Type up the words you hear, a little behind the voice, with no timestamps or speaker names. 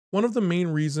One of the main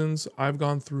reasons I've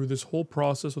gone through this whole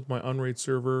process with my Unraid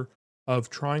server of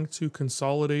trying to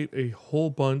consolidate a whole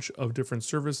bunch of different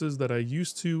services that I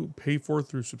used to pay for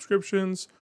through subscriptions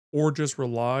or just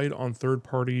relied on third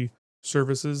party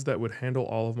services that would handle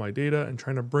all of my data and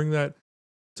trying to bring that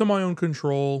to my own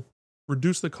control,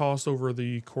 reduce the cost over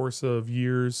the course of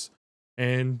years,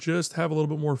 and just have a little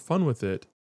bit more fun with it.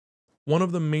 One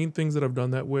of the main things that I've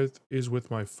done that with is with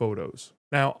my photos.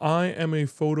 Now, I am a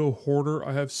photo hoarder.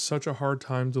 I have such a hard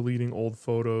time deleting old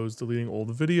photos, deleting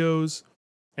old videos,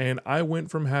 and I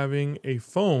went from having a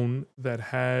phone that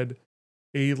had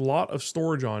a lot of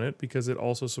storage on it because it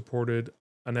also supported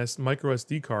an micro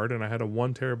SD card, and I had a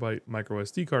 1 terabyte micro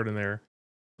SD card in there,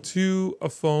 to a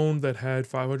phone that had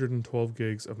 512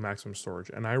 gigs of maximum storage.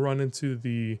 And I run into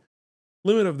the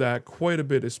limit of that quite a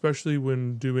bit, especially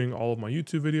when doing all of my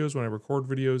YouTube videos, when I record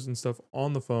videos and stuff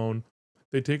on the phone.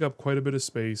 They take up quite a bit of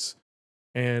space,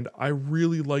 and I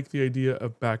really like the idea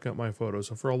of backing up my photos.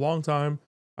 So for a long time,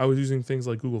 I was using things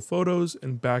like Google Photos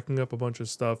and backing up a bunch of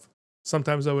stuff.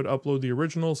 Sometimes I would upload the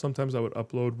original, sometimes I would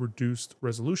upload reduced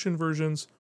resolution versions.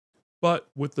 But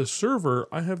with the server,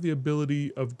 I have the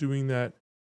ability of doing that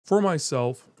for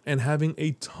myself and having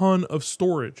a ton of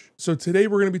storage. So today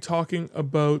we're going to be talking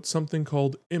about something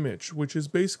called Immich, which is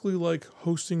basically like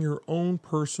hosting your own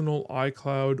personal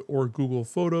iCloud or Google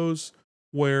Photos,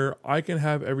 where I can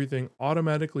have everything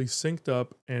automatically synced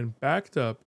up and backed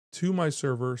up to my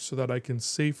server so that I can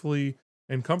safely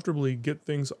and comfortably get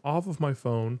things off of my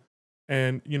phone.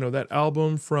 And, that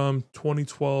album from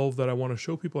 2012 that I want to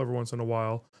show people every once in a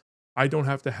while, I don't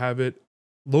have to have it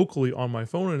locally on my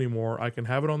phone anymore. I can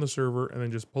have it on the server and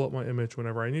then just pull up my image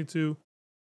whenever I need to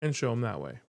and show them that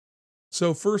way.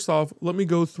 So first off, let me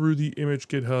go through the Immich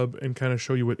GitHub and kind of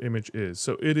show you what Immich is.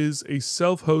 So it is a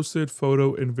self-hosted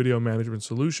photo and video management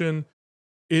solution.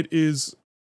 It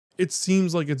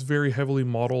seems like it's very heavily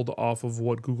modeled off of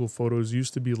what Google Photos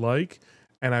used to be like,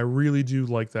 and I really do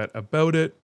like that about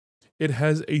it. It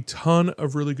has a ton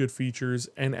of really good features,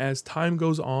 and as time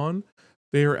goes on,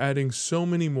 they are adding so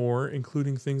many more,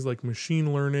 including things like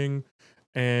machine learning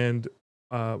and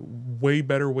way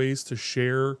better ways to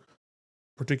share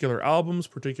particular albums,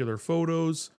 particular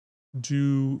photos,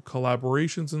 do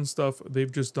collaborations and stuff.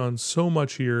 They've just done so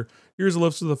much here. Here's a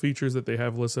list of the features that they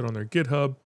have listed on their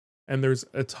GitHub, and there's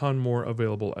a ton more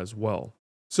available as well.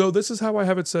 So this is how I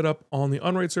have it set up on the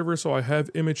Unraid server. So I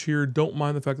have Immich here. Don't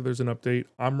mind the fact that there's an update.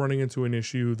 I'm running into an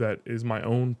issue that is my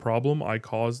own problem. I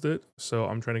caused it, so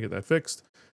I'm trying to get that fixed.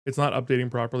 It's not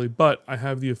updating properly, but I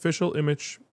have the official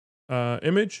Immich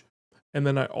image, and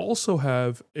then I also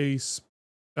have a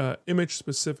Immich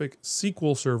specific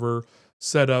SQL server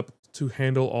set up to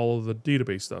handle all of the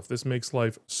database stuff. This makes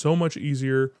life so much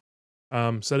easier.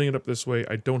 Setting it up this way,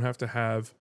 I don't have to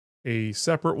have a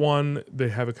separate one. They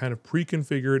have it kind of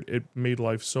pre-configured. It made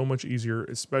life so much easier,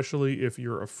 especially if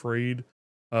you're afraid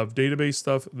of database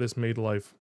stuff. This made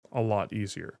life a lot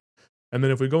easier. And then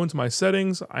if we go into my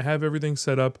settings, I have everything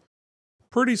set up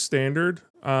pretty standard.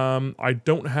 I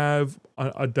don't have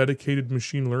a dedicated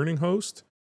machine learning host.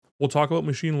 We'll talk about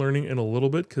machine learning in a little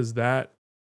bit because that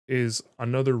is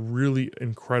another really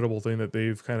incredible thing that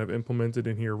they've kind of implemented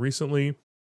in here recently.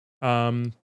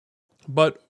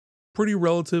 But pretty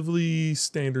relatively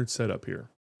standard setup here.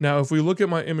 Now, if we look at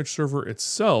my Immich server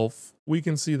itself, we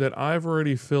can see that I've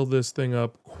already filled this thing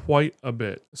up quite a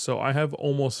bit. So I have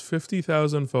almost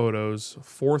 50,000 photos,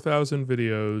 4,000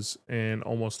 videos, and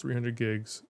almost 300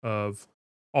 gigs of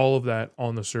all of that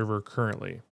on the server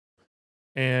currently.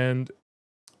 And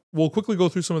we'll quickly go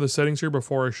through some of the settings here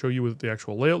before I show you what the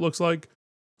actual layout looks like.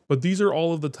 But these are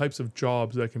all of the types of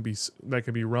jobs that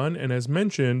can be run. And as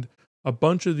mentioned, a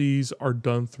bunch of these are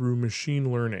done through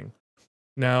machine learning.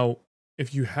 Now,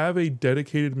 if you have a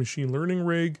dedicated machine learning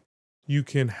rig, you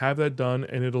can have that done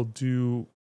and it'll do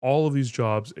all of these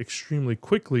jobs extremely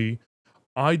quickly.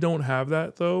 I don't have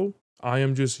that though. I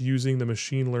am just using the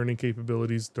machine learning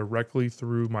capabilities directly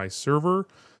through my server.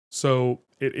 So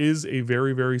it is a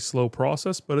very, very slow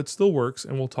process, but it still works.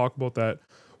 And we'll talk about that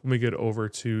when we get over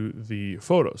to the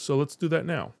photos. So let's do that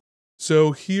now.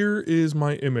 So here is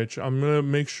my Immich. I'm going to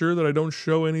make sure that I don't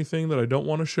show anything that I don't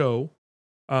want to show.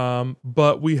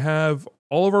 But we have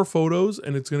all of our photos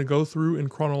and it's going to go through in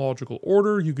chronological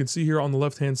order. You can see here on the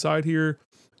left-hand side here,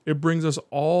 it brings us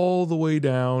all the way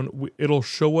down. It'll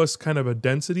show us kind of a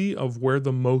density of where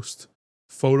the most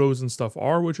photos and stuff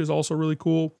are, which is also really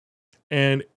cool.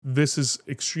 And this is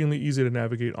extremely easy to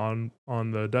navigate on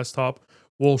the desktop.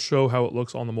 We'll show how it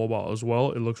looks on the mobile as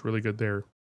well. It looks really good there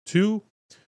too.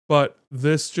 But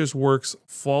this just works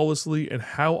flawlessly, and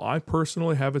how I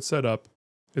personally have it set up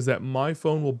is that my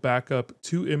phone will back up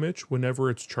to Immich whenever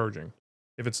it's charging.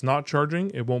 If it's not charging,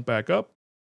 it won't back up.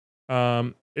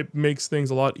 It makes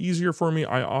things a lot easier for me.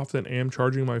 I often am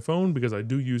charging my phone because I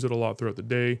do use it a lot throughout the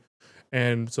day.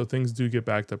 And so things do get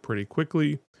backed up pretty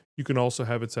quickly. You can also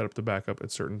have it set up to back up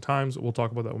at certain times. We'll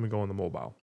talk about that when we go on the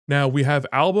mobile. Now we have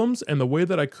albums, and the way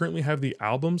that I currently have the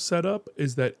albums set up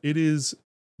is that it is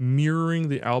mirroring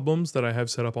the albums that I have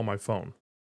set up on my phone.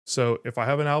 So if I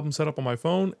have an album set up on my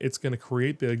phone, it's going to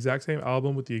create the exact same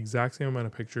album with the exact same amount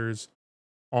of pictures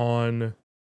on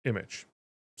Immich.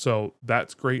 So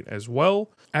that's great as well.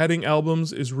 Adding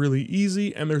albums is really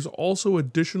easy, and there's also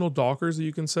additional Dockers that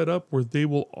you can set up where they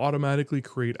will automatically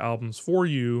create albums for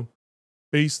you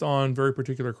based on very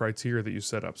particular criteria that you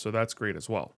set up. So that's great as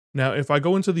well. Now, if I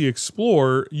go into the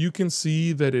Explorer, you can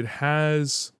see that it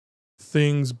has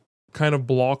things kind of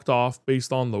blocked off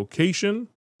based on location.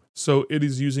 So it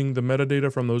is using the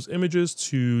metadata from those images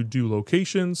to do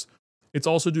locations. It's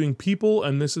also doing people,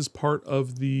 and this is part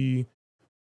of the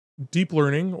deep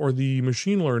learning or the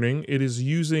machine learning. It is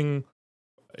using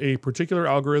a particular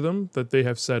algorithm that they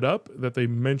have set up that they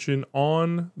mention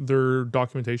on their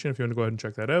documentation, if you want to go ahead and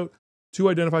check that out, to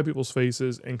identify people's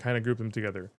faces and kind of group them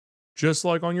together. Just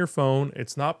like on your phone,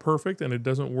 it's not perfect and it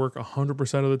doesn't work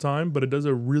 100% of the time, but it does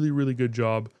a really, really good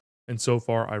job. And so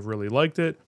far, I've really liked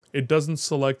it. It doesn't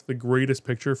select the greatest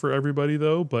picture for everybody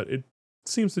though, but it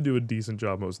seems to do a decent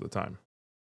job most of the time.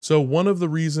 So one of the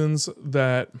things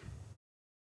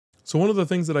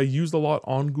that I used a lot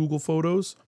on Google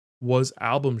Photos was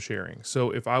album sharing.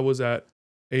 So if I was at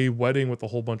a wedding with a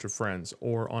whole bunch of friends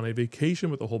or on a vacation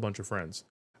with a whole bunch of friends,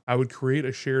 I would create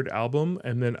a shared album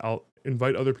and then I'll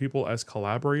invite other people as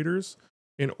collaborators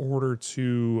in order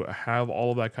to have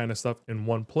all of that kind of stuff in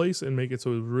one place and make it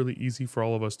so it's really easy for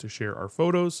all of us to share our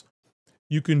photos.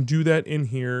 You can do that in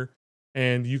here,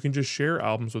 and you can just share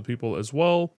albums with people as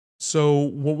well. So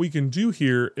what we can do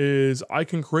here is I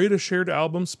can create a shared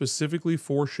album specifically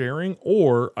for sharing,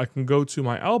 or I can go to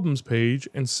my albums page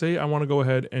and say I want to go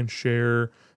ahead and share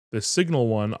the Signal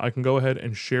one. I can go ahead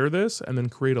and share this and then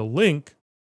create a link,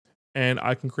 and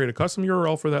I can create a custom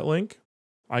URL for that link.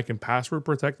 I can password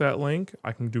protect that link.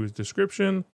 I can do a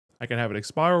description. I can have it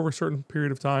expire over a certain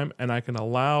period of time, and I can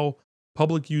allow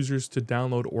public users to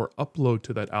download or upload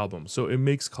to that album. So it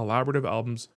makes collaborative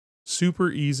albums super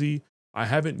easy. I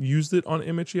haven't used it on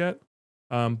Immich yet,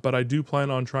 but I do plan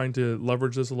on trying to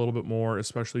leverage this a little bit more,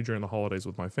 especially during the holidays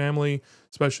with my family,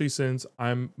 especially since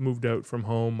I'm moved out from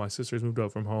home. My sister's moved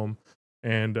out from home,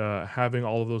 and having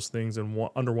all of those things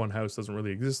under one house doesn't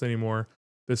really exist anymore.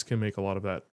 This can make a lot of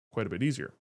that quite a bit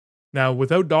easier. Now,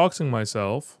 without doxing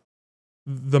myself,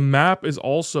 the map is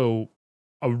also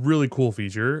a really cool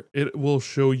feature. It will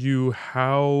show you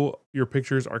how your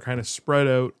pictures are kind of spread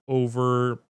out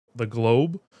over the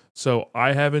globe. So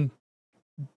I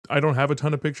don't have a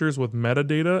ton of pictures with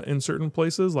metadata in certain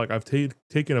places. Like I've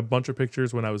taken a bunch of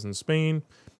pictures when I was in Spain.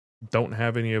 Don't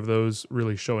have any of those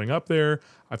really showing up there.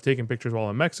 I've taken pictures while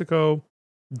in Mexico.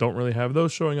 Don't really have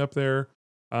those showing up there.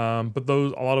 But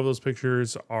a lot of those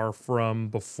pictures are from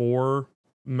before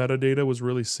metadata was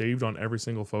really saved on every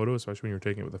single photo, especially when you're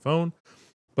taking it with a phone.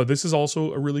 But this is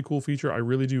also a really cool feature. I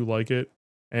really do like it.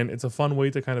 And it's a fun way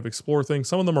to kind of explore things.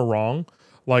 Some of them are wrong.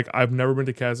 Like I've never been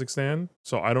to Kazakhstan,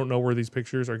 so I don't know where these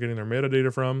pictures are getting their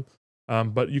metadata from.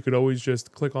 But you could always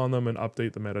just click on them and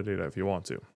update the metadata if you want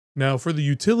to. Now for the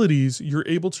utilities, you're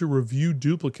able to review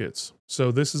duplicates.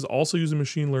 So this is also using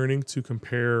machine learning to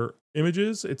compare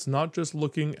images. It's not just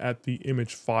looking at the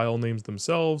image file names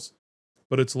themselves,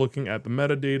 but it's looking at the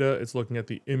metadata. It's looking at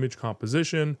the image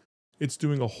composition. It's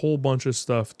doing a whole bunch of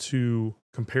stuff to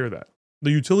compare that.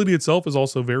 The utility itself is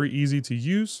also very easy to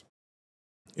use.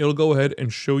 It'll go ahead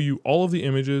and show you all of the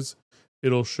images.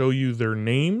 It'll show you their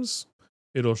names.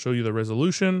 It'll show you the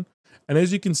resolution. And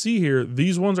as you can see here,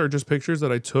 these ones are just pictures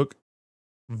that I took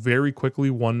very quickly,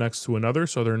 one next to another.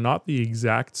 So they're not the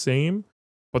exact same,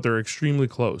 but they're extremely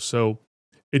close. So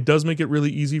it does make it really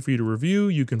easy for you to review.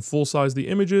 You can full size the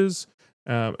images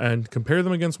and compare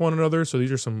them against one another. So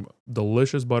these are some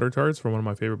delicious butter tarts from one of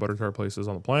my favorite butter tart places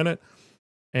on the planet.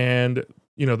 And,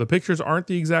 you know, the pictures aren't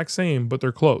the exact same, but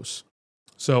they're close.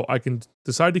 So I can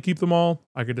decide to keep them all.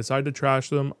 I can decide to trash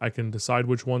them. I can decide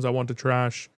which ones I want to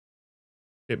trash.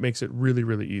 It makes it really,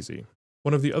 really easy.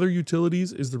 One of the other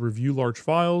utilities is the review large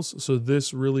files. So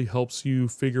this really helps you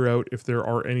figure out if there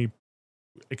are any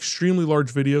extremely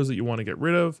large videos that you want to get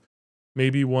rid of,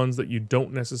 maybe ones that you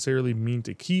don't necessarily mean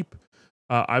to keep.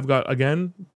 I've got,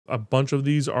 again, a bunch of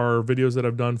these are videos that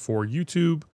I've done for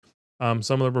YouTube.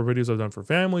 Some of them are videos I've done for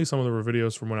family. Some of them are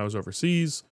videos from when I was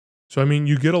overseas. So, I mean,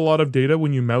 you get a lot of data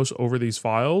when you mouse over these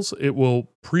files. It will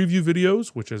preview videos,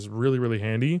 which is really, really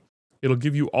handy. It'll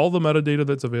give you all the metadata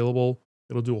that's available.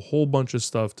 It'll do a whole bunch of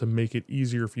stuff to make it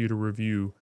easier for you to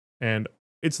review. And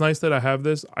it's nice that I have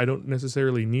this. I don't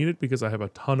necessarily need it because I have a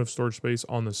ton of storage space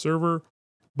on the server,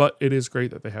 but it is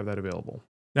great that they have that available.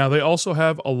 Now, they also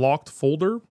have a locked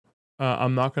folder.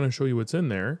 I'm not going to show you what's in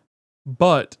there,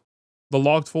 but the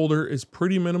locked folder is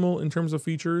pretty minimal in terms of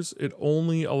features. It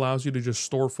only allows you to just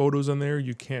store photos in there.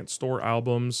 You can't store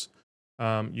albums.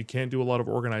 You can't do a lot of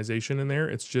organization in there.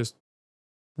 It's just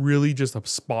really just a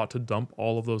spot to dump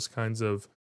all of those kinds of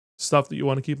stuff that you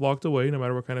want to keep locked away, no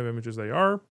matter what kind of images they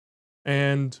are.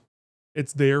 And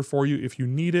it's there for you if you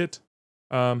need it.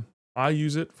 I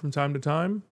use it from time to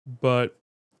time, but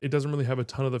it doesn't really have a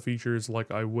ton of the features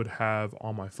like I would have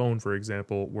on my phone, for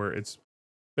example, where it's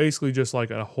basically just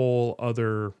like a whole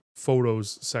other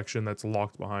photos section that's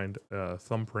locked behind a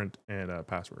thumbprint and a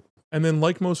password. And then,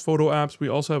 like most photo apps, we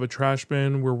also have a trash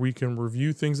bin where we can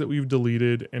review things that we've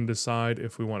deleted and decide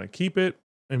if we want to keep it.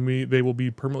 And they will be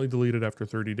permanently deleted after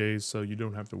 30 days, so you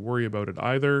don't have to worry about it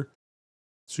either.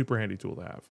 Super handy tool to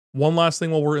have. One last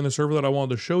thing while we're in the server that I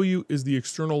wanted to show you is the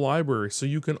external library. So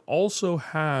you can also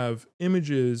have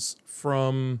images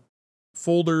from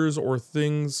folders or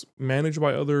things managed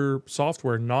by other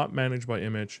software, not managed by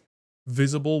Immich,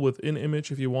 visible within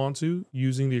Immich if you want to,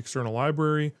 using the external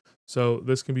library. So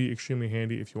this can be extremely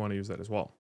handy if you want to use that as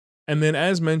well. And then,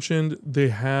 as mentioned, they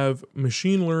have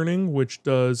machine learning, which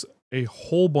does a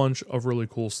whole bunch of really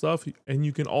cool stuff. And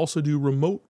you can also do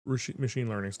remote machine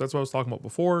learning. So that's what I was talking about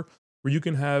before, where you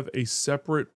can have a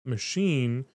separate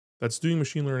machine that's doing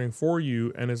machine learning for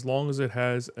you. And as long as it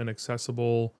has an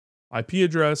accessible IP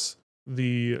address,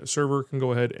 the server can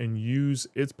go ahead and use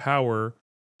its power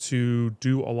to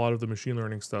do a lot of the machine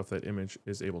learning stuff that Immich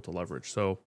is able to leverage.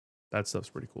 So that stuff's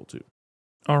pretty cool too.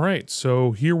 All right,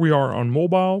 so here we are on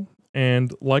mobile.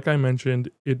 And like I mentioned,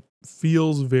 it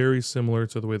feels very similar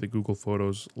to the way that Google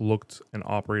Photos looked and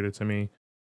operated to me.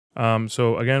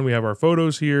 So again, we have our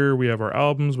photos here, we have our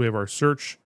albums, we have our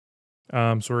search.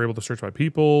 So we're able to search by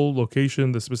people,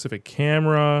 location, the specific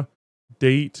camera,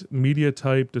 date, media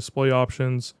type, display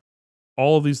options,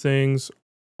 all of these things.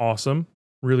 Awesome.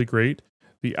 Really great.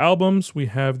 The albums, we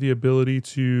have the ability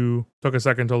to, took a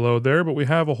second to load there, but we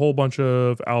have a whole bunch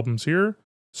of albums here.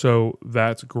 So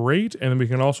that's great. And then we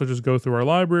can also just go through our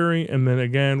library. And then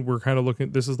again, we're kind of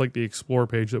looking, this is like the explore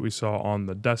page that we saw on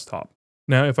the desktop.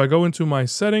 Now, if I go into my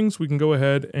settings, we can go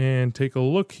ahead and take a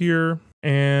look here.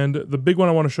 And the big one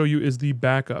I want to show you is the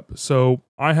backup. So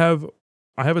I have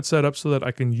it set up so that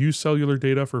I can use cellular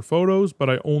data for photos, but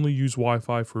I only use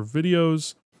Wi-Fi for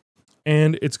videos.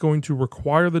 And it's going to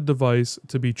require the device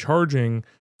to be charging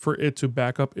for it to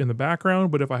back up in the background.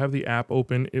 But if I have the app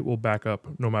open, it will back up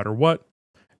no matter what.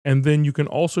 And then you can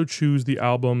also choose the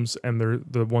albums and they're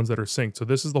the ones that are synced. So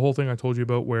this is the whole thing I told you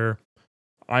about where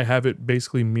I have it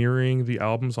basically mirroring the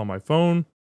albums on my phone.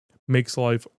 Makes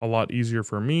life a lot easier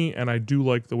for me. And I do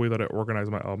like the way that I organize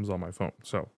my albums on my phone.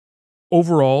 So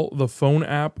overall, the phone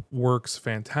app works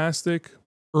fantastic.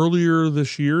 Earlier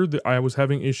this year, I was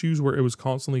having issues where it was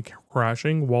constantly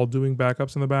crashing while doing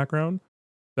backups in the background.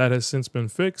 That has since been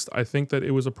fixed. I think that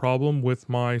it was a problem with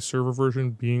my server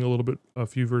version being a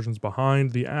few versions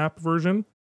behind the app version.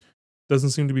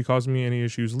 Doesn't seem to be causing me any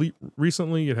issues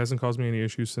recently. It hasn't caused me any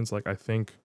issues since I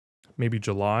think maybe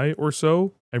July or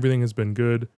so. Everything has been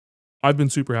good. I've been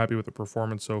super happy with the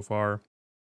performance so far.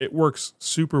 It works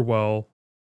super well.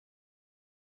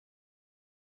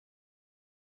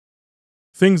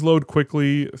 Things load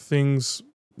quickly. Things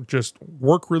just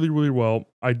work really, really well.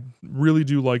 I really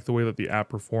do like the way that the app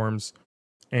performs.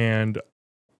 And,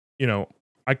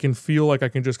 I can feel like I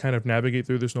can just kind of navigate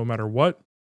through this no matter what.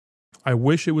 I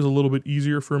wish it was a little bit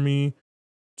easier for me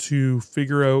to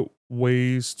figure out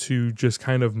ways to just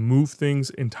kind of move things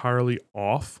entirely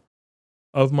off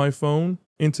of my phone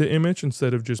into Immich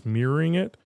instead of just mirroring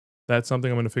it. That's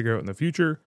something I'm going to figure out in the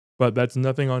future, but that's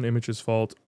nothing on Immich's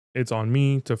fault. It's on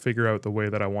me to figure out the way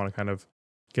that I want to kind of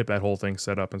get that whole thing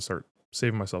set up and start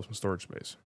saving myself some storage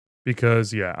space.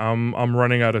 Because yeah, I'm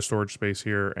running out of storage space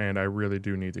here and I really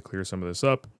do need to clear some of this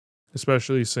up,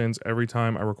 especially since every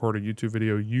time I record a YouTube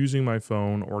video using my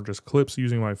phone or just clips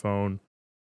using my phone,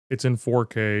 it's in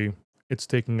 4K, it's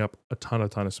taking up a ton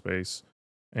of space,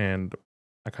 and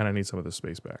I kind of need some of the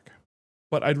space back.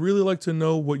 But I'd really like to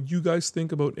know what you guys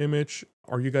think about Immich.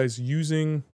 Are you guys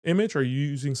using Immich? Are you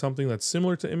using something that's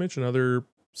similar to Immich, another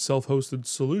self-hosted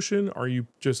solution?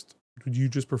 Do you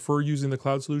just prefer using the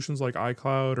cloud solutions like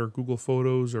iCloud or Google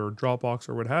Photos or Dropbox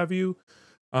or what have you?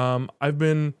 I've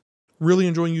been really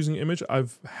enjoying using Immich.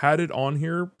 I've had it on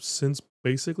here since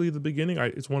basically the beginning.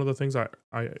 It's one of the things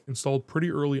I installed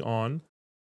pretty early on.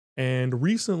 And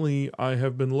recently I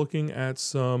have been looking at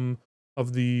some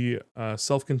of the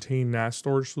self-contained NAS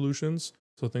storage solutions.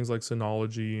 So things like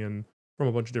Synology and from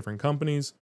a bunch of different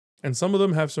companies. And some of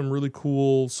them have some really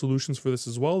cool solutions for this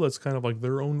as well. That's kind of like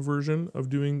their own version of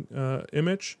doing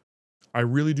Immich. I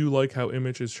really do like how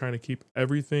Immich is trying to keep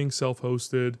everything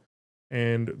self-hosted,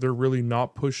 and they're really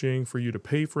not pushing for you to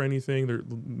pay for anything. They're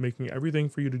making everything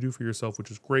for you to do for yourself,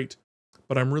 which is great.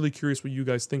 But I'm really curious what you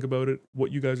guys think about it,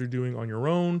 what you guys are doing on your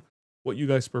own, what you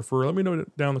guys prefer. Let me know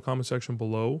down in the comment section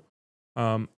below.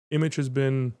 Immich has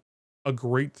been a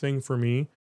great thing for me.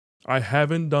 I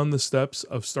haven't done the steps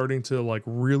of starting to like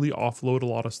really offload a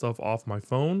lot of stuff off my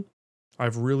phone.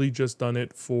 I've really just done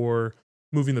it for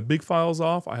moving the big files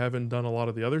off. I haven't done a lot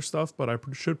of the other stuff, but I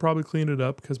should probably clean it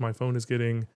up because my phone is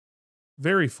getting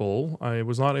very full. I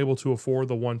was not able to afford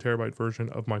the 1 terabyte version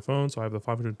of my phone, so I have the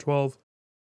 512,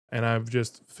 and I've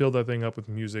just filled that thing up with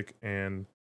music and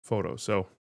photos. So,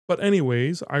 but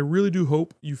anyways, I really do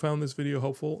hope you found this video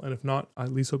helpful, and if not, I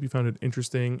at least hope you found it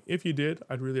interesting. If you did,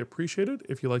 I'd really appreciate it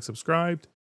if you subscribed.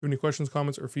 If you have any questions,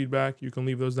 comments, or feedback, you can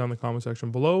leave those down in the comment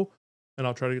section below, and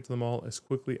I'll try to get to them all as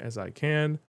quickly as I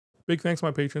can. Big thanks to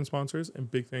my Patreon sponsors,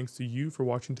 and big thanks to you for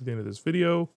watching to the end of this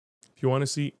video. If you want to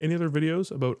see any other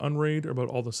videos about Unraid or about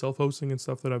all the self-hosting and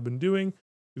stuff that I've been doing,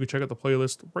 you can check out the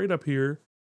playlist right up here.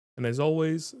 And as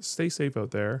always, stay safe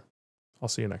out there. I'll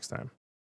see you next time.